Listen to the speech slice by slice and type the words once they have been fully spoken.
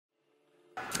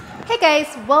Hey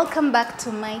guys, welcome back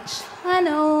to my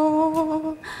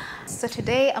channel. So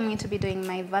today I'm going to be doing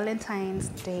my Valentine's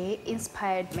Day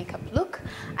inspired makeup look.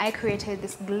 I created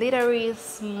this glittery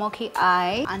smoky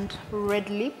eye and red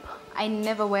lip. I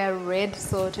never wear red,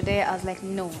 so today I was like,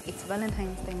 no, it's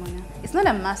Valentine's Day, Mona. It's not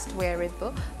a must wear red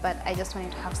though, but I just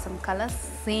wanted to have some colors,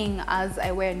 seeing as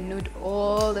I wear nude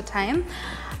all the time.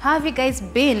 How have you guys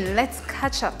been? Let's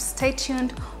catch up. Stay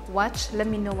tuned. Watch, let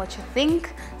me know what you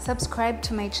think. Subscribe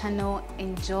to my channel,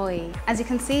 enjoy. As you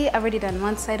can see, I've already done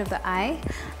one side of the eye,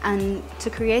 and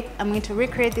I'm going to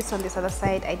recreate this on this other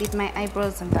side. I did my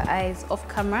eyebrows and the eyes off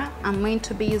camera. I'm going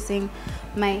to be using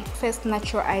my first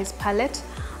Natural Eyes palette.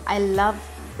 I love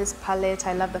this palette.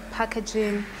 I love the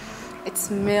packaging. It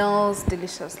smells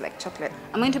delicious like chocolate.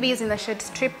 I'm going to be using the shade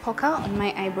Strip Poker on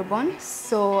my eyebrow bone.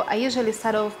 So I usually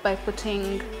start off by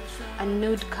putting a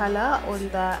nude color on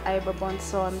the eyebrow bone.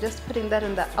 So I'm just putting that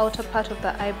on the outer part of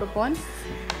the eyebrow bone,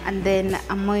 and then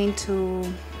I'm going to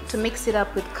mix it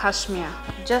up with cashmere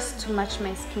just to match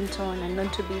my skin tone and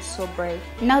not to be so bright.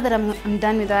 Now that I'm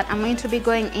done with that, I'm going to be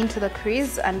going into the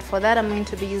crease, and for that I'm going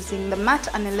to be using the Matte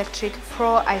and Electric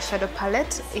Pro eyeshadow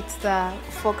palette. It's the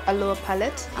Folk Allure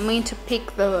palette. I'm going to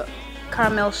pick the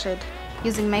caramel shade.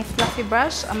 Using my fluffy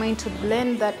brush, I'm going to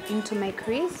blend that into my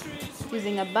crease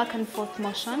using a back and forth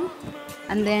motion,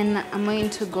 and then I'm going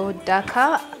to go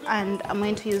darker, and I'm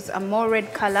going to use a more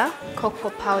red color, cocoa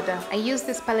powder. I use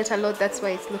this palette a lot, that's why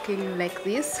it's looking like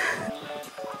this.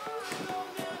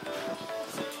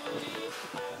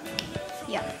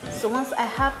 Yeah, so once I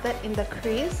have that in the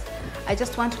crease, I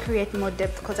just want to create more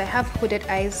depth because I have hooded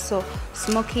eyes, so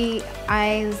smoky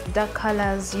eyes, dark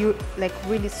colors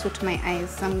really suit my eyes.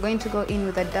 So I'm going to go in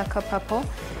with a darker purple.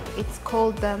 It's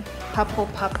called the purple.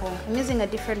 I'm using a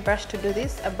different brush to do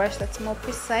this, a brush that's more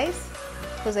precise,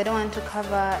 because I don't want to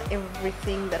cover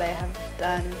everything that I have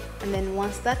done. And then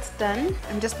once that's done,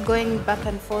 I'm just going back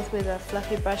and forth with a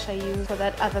fluffy brush I use for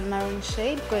that other maroon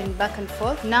shade, going back and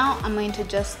forth. Now I'm going to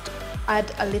just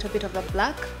add a little bit of the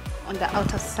black on the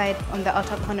outer side, on the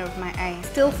outer corner of my eye.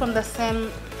 Still from the same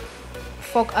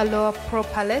Folk Allure Pro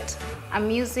palette, I'm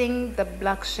using the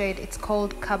black shade. It's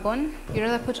called Carbon. You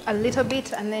rather put a little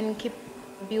bit and then keep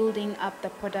building up the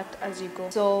product as you go.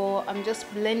 So I'm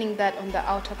just blending that on the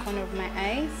outer corner of my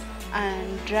eyes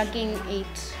and dragging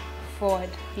it forward.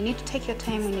 You need to take your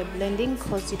time when you're blending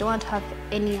because you don't want to have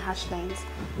any harsh lines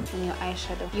on your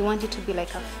eyeshadow. You want it to be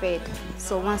like a fade.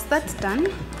 So once that's done,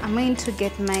 I'm going to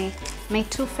get my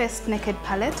Too Faced Naked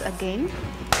palette again,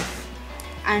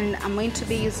 and I'm going to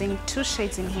be using two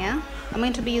shades in here. I'm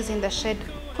going to be using the shade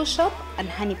Push Up and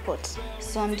Honey Pot.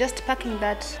 So I'm just packing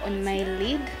that on my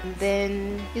lid, and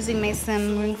then using my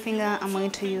same ring finger, I'm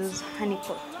going to use Honey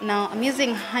Pot. Now I'm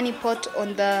using Honey Pot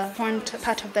on the front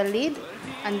part of the lid,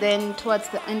 and then towards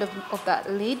the end of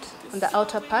that lid, on the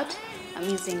outer part, I'm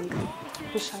using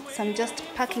Push Up. So I'm just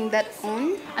packing that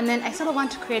on, and then I sort of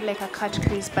want to create like a cut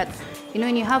crease, but you know,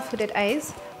 when you have hooded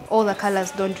eyes, all the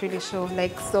colors don't really show,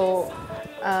 so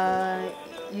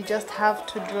you just have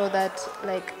to draw that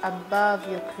like above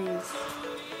your crease,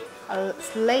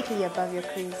 slightly above your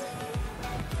crease,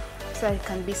 so it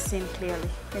can be seen clearly.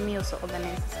 Let me also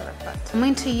organize this other part. I'm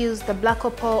going to use the Black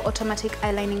Opal Automatic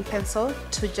Eyelining Pencil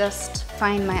to just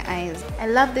find my eyes. I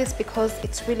love this because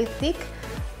it's really thick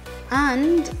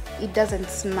and it doesn't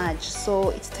smudge, so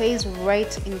it stays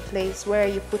right in place. Where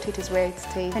you put it is where it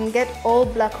stays. You can get all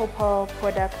Black Opal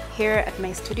product here at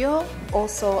my studio,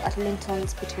 also at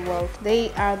Linton's Beauty World. They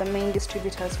are the main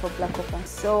distributors for Black Opal.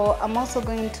 So I'm also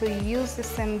going to use the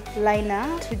same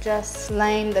liner to just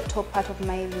line the top part of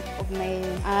my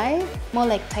eye, more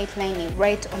like tight lining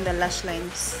right on the lash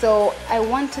line. So I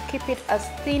want to keep it as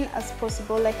thin as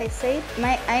possible. Like I said,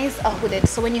 my eyes are hooded,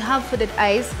 so when you have hooded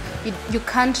eyes, you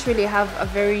can't really have a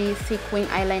very thick wing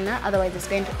eyeliner, otherwise it's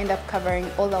going to end up covering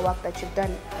all the work that you've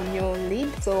done on your lid.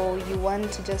 So you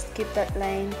want to just keep that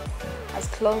line as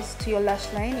close to your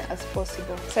lash line as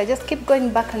possible. So I just keep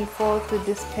going back and forth with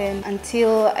this pen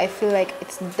until I feel like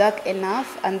it's dark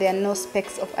enough and there are no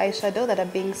specks of eyeshadow that are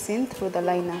being seen through the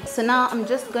liner. So now I'm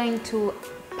just going to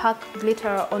pack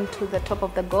glitter onto the top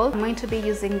of the gold. I'm going to be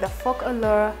using the Folk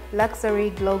Allure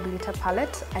Luxury Glow Glitter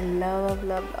palette. I love.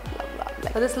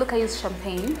 For this look I use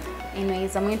champagne.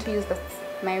 Anyways, I'm going to use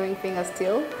my ring finger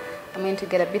still. I'm going to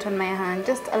get a bit on my hand,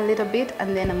 just a little bit,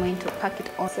 and then I'm going to pack it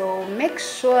on. So make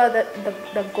sure that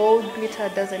the gold glitter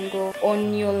doesn't go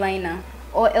on your liner,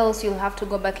 or else you'll have to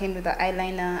go back in with the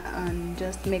eyeliner and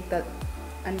just make that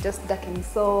and just darken.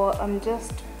 So I'm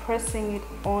just pressing it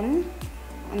on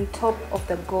top of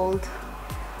the gold,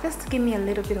 just to give me a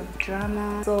little bit of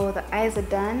drama. So the eyes are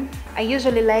done. I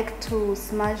usually like to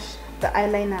smudge the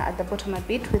eyeliner at the bottom a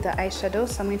bit with the eyeshadow,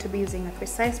 so I'm going to be using a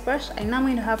precise brush. I know I'm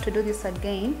going to have to do this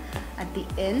again at the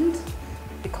end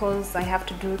because I have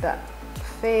to do the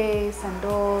face and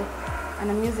all,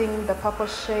 and I'm using the purple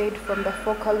shade from the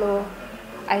Focalo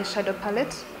eyeshadow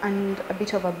palette and a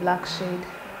bit of a black shade.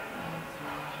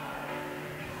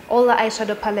 All the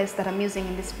eyeshadow palettes that I'm using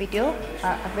in this video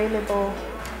are available.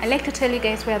 I like to tell you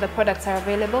guys where the products are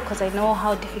available because I know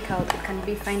how difficult it can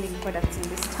be finding products in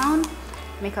this town.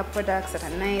 Makeup products that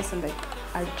are nice and that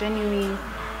are genuine.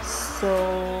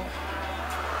 So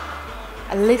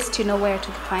at least you know where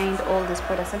to find all these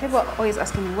products. And people are always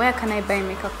asking me, where can I buy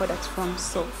makeup products from?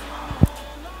 So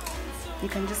you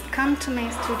can just come to my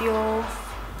studio,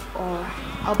 or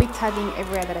I'll be tagging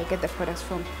everywhere that I get the products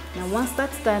from. Now once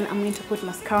that's done, I'm going to put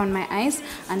mascara on my eyes,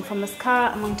 and for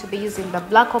mascara I'm going to be using the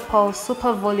Black Opal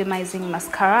Super Volumizing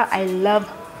Mascara. I love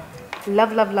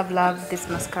this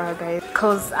mascara, guys,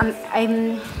 because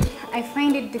I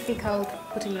find it difficult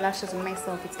putting lashes on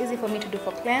myself. It's easy for me to do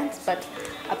for clients, but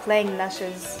applying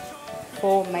lashes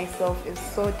for myself is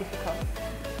so difficult.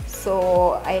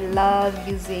 So I love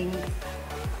using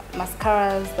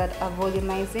mascaras that are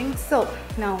volumizing. So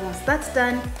now once that's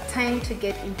done, time to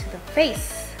get into the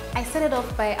face. I started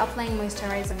off by applying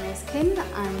moisturizer on my skin,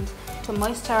 and to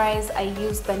moisturize I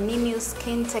use the Nimu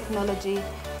Skin Technology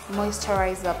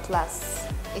Moisturizer Plus.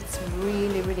 It's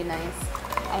really nice.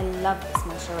 I love this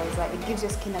moisturizer. It gives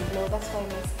your skin a glow. That's why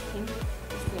my skin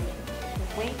is like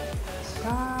the way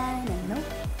shine. And no,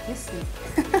 you see.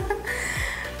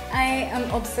 I am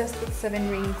obsessed with 7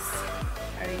 Rings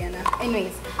Ariana.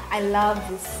 Anyways, I love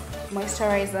this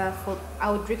moisturizer.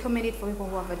 I would recommend it for people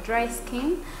who have a dry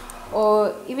skin,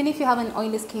 or even if you have an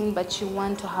oily skin but you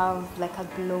want to have like a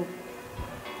glow.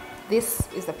 This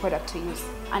is the product to use,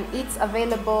 and it's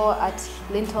available at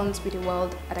Linton's Beauty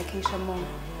World at Acacia Mall.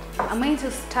 I'm going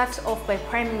to start off by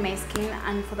priming my skin,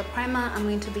 and for the primer I'm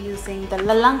going to be using the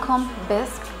Lancome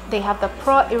Best. They have the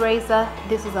Pro Eraser.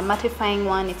 This is a mattifying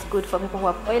one. It's good for people who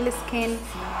have oily skin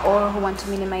or who want to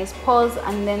minimize pores.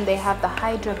 And then they have the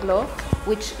Hydra Glow,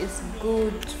 which is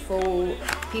good for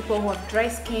people who have dry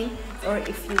skin, or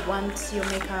if you want your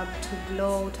makeup to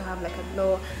glow, to have like a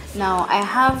glow. Now I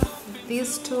have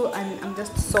these two and I'm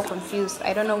just so confused.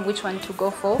 I don't know which one to go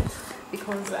for,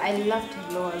 because I love to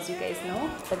glow, as you guys know,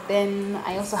 but then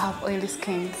I also have oily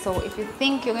skin. So if you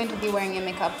think you're going to be wearing your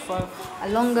makeup for a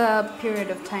longer period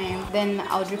of time, then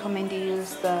I would recommend you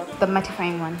use the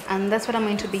mattifying one. And that's what I'm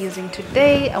going to be using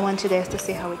today. I want you guys to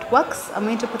see how it works. I'm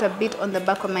going to put a bit on the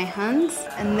back of my hands,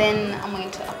 and then I'm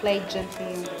going to apply it gently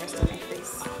on the rest of my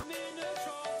face.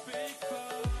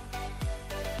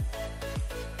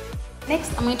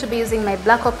 Next, I'm going to be using my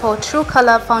Black Opal True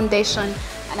Color Foundation,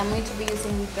 and I'm going to be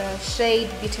using the shade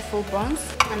Beautiful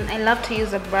Bronze. And I love to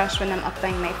use a brush when I'm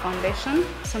applying my foundation,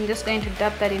 so I'm just going to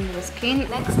dab that into the skin.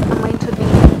 Next, I'm going to be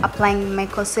applying my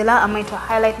concealer. I'm going to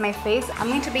highlight my face. I'm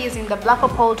going to be using the Black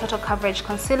Opal Total Coverage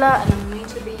Concealer, and I'm going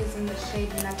to be using the shade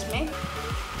Nutmeg.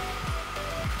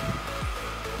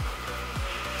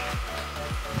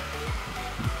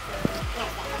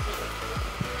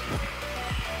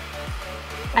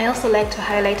 I also like to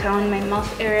highlight around my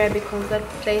mouth area because that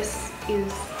place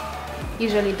is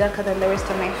usually darker than the rest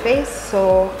of my face,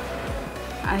 so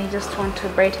I just want to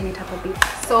brighten it up a bit.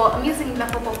 So I'm using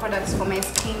Black Opal products for my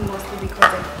skin mostly because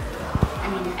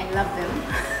I love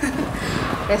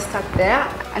them. Let's start there.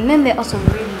 And then they're also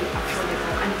really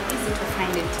affordable and easy to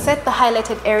find it. To set the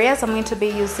highlighted areas, I'm going to be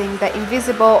using the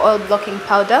Invisible Oil Blocking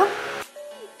Powder.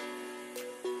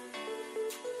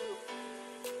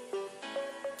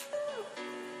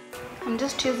 I'm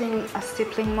just using a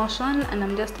stippling motion, and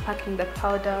I'm just packing the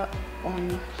powder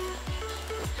on.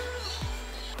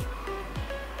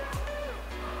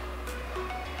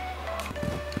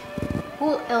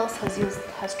 Who else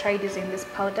has tried using this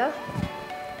powder?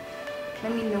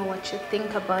 Let me know what you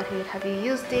think about it. Have you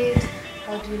used it?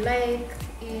 How do you like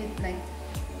it? Like,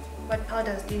 what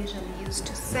powders do you usually use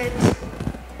to set?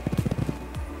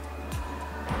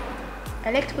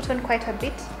 I like to put on quite a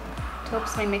bit.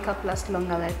 Helps my makeup last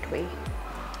longer that way.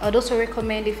 I would also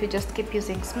recommend if you just keep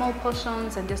using small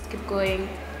portions and just keep going,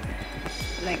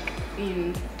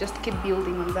 just keep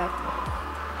building on that.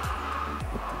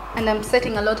 And I'm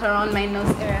setting a lot around my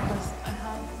nose area because I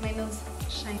have my nose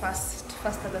shine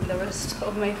faster than the rest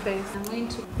of my face. I'm going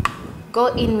to go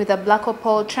in with a Black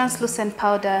Opal translucent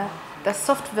powder, the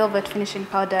Soft Velvet finishing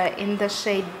powder in the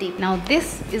shade Deep. Now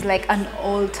this is like an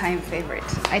all-time favorite.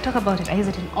 I talk about it, I use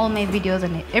it in all my videos,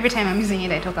 and every time I'm using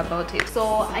it I talk about it. So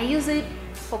I use it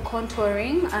for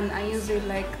contouring, and I use it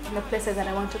like in the places that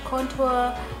I want to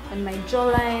contour, on my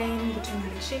jawline, between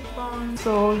my cheekbones.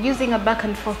 So using a back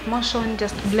and forth motion,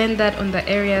 just blend that on the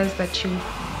areas that you're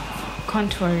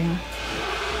contouring.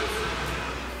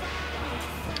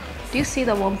 Do you see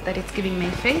the warmth that it's giving my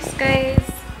face, guys,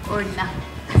 or not?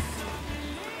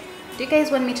 Do you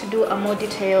guys want me to do a more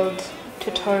detailed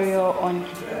tutorial on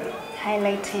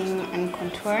highlighting and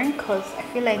contouring? Because I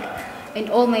feel like in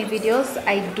all my videos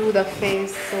I do the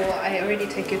face, so I already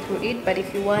take you through it. But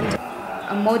if you want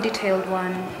a more detailed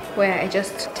one where I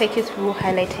just take you through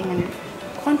highlighting and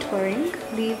contouring,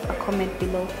 leave a comment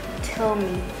below. Tell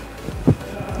me. I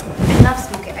love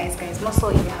smoky eyes, guys. Most so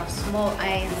if you have small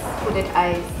eyes, hooded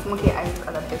eyes, smoky eyes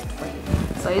are the best for you.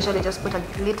 So I usually just put a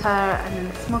glitter and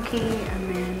then smoky,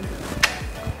 and then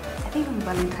I think I'm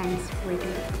Valentine's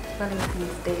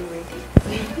Day ready.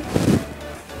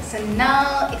 So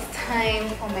now it's time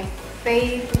for my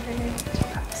favorite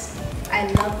part. I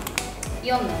love,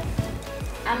 you'll know,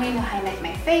 I'm going to highlight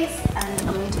my face, and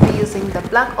I'm going to be using the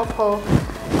Black Opal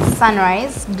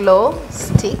Sunrise Glow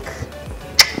Stick.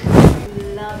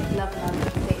 Love, love, love.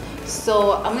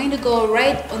 So I'm going to go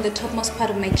right on the topmost part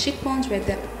of my cheekbones, right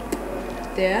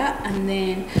there, and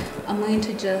then I'm going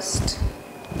to just,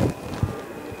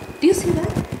 do you see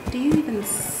that? Do you even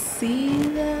see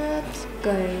that,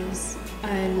 guys?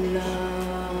 I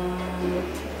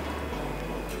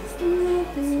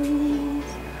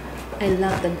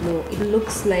love the glow. It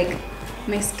looks like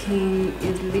my skin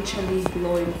is literally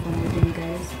glowing from within,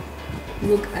 guys.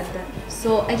 Look at that.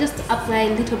 So I just apply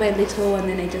little by little, and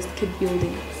then I just keep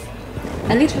building.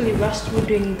 I literally rushed through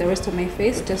doing the rest of my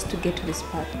face just to get to this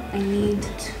part. I need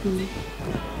to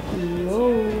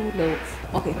low.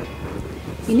 Okay,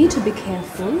 you need to be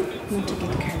careful not to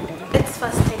get carried away. Let's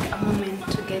first take a moment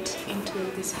to get into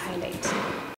this highlight.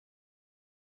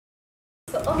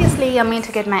 So obviously I'm going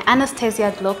to get my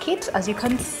Anastasia Glow Kit. As you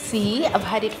can see, I've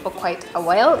had it for quite a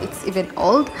while. It's even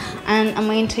old, and I'm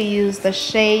going to use the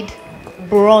shade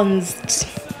Bronzed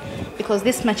because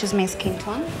this matches my skin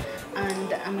tone.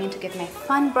 And I'm going to get my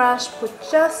fan brush, put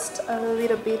just a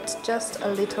little bit, just a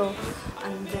little,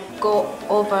 and then go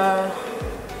over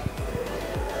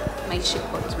my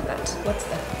cheekbones with that. What's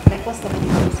that? Like, what's the meaning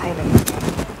of this highlight?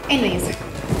 Anyways,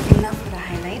 enough of the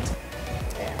highlight.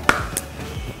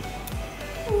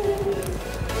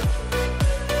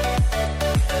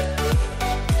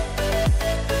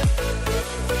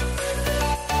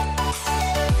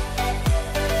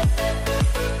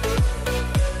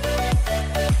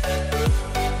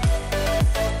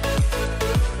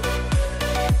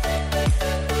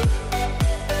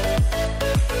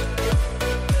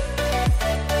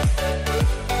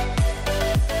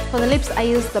 For the lips, I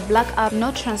use the Black Up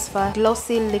No Transfer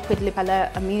Glossy Liquid Lip Color.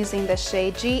 I'm using the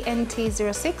shade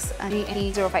GNT06 and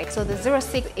GNT05. So the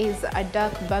 06 is a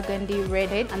dark burgundy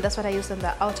redhead, and that's what I use on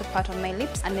the outer part of my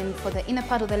lips. And then for the inner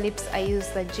part of the lips, I use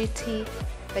the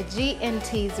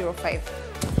GNT05.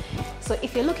 So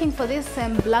if you're looking for this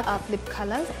Black Up lip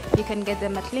colors, you can get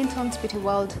them at Linton's Beauty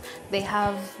World. They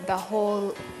have the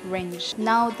whole range.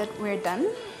 Now that we're done,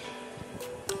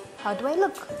 how do I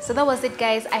look? So that was it,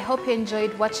 guys. I hope you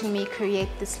enjoyed watching me create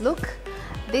this look.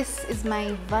 This is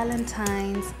my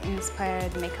Valentine's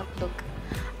inspired makeup look.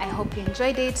 I hope you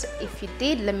enjoyed it. If you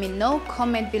did, let me know.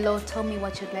 Comment below, tell me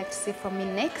what you'd like to see from me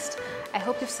next. I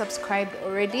hope you've subscribed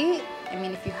already. I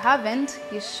mean, if you haven't,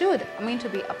 you should. I'm going to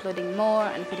be uploading more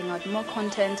and putting out more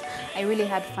content. I really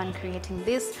had fun creating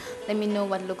this. Let me know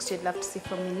what looks you'd love to see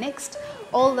from me next.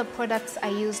 All the products I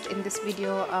used in this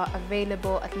video are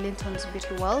available at Linton's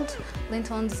Beauty World.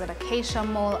 Linton's is at Acacia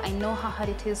Mall. I know how hard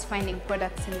it is finding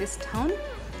products in this town.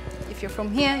 If you're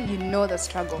from here, you know the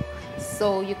struggle.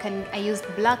 So I used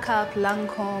Black Up,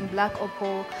 Lancome, Black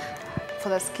Opal for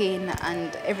the skin,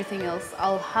 and everything else.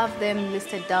 I'll have them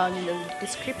listed down in the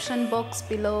description box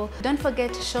below. Don't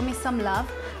forget to show me some love,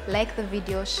 like the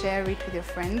video, share it with your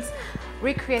friends,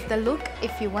 recreate the look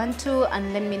if you want to,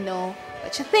 and let me know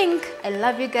what you think. I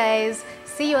love you guys.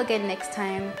 See you again next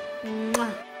time.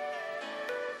 Mwah.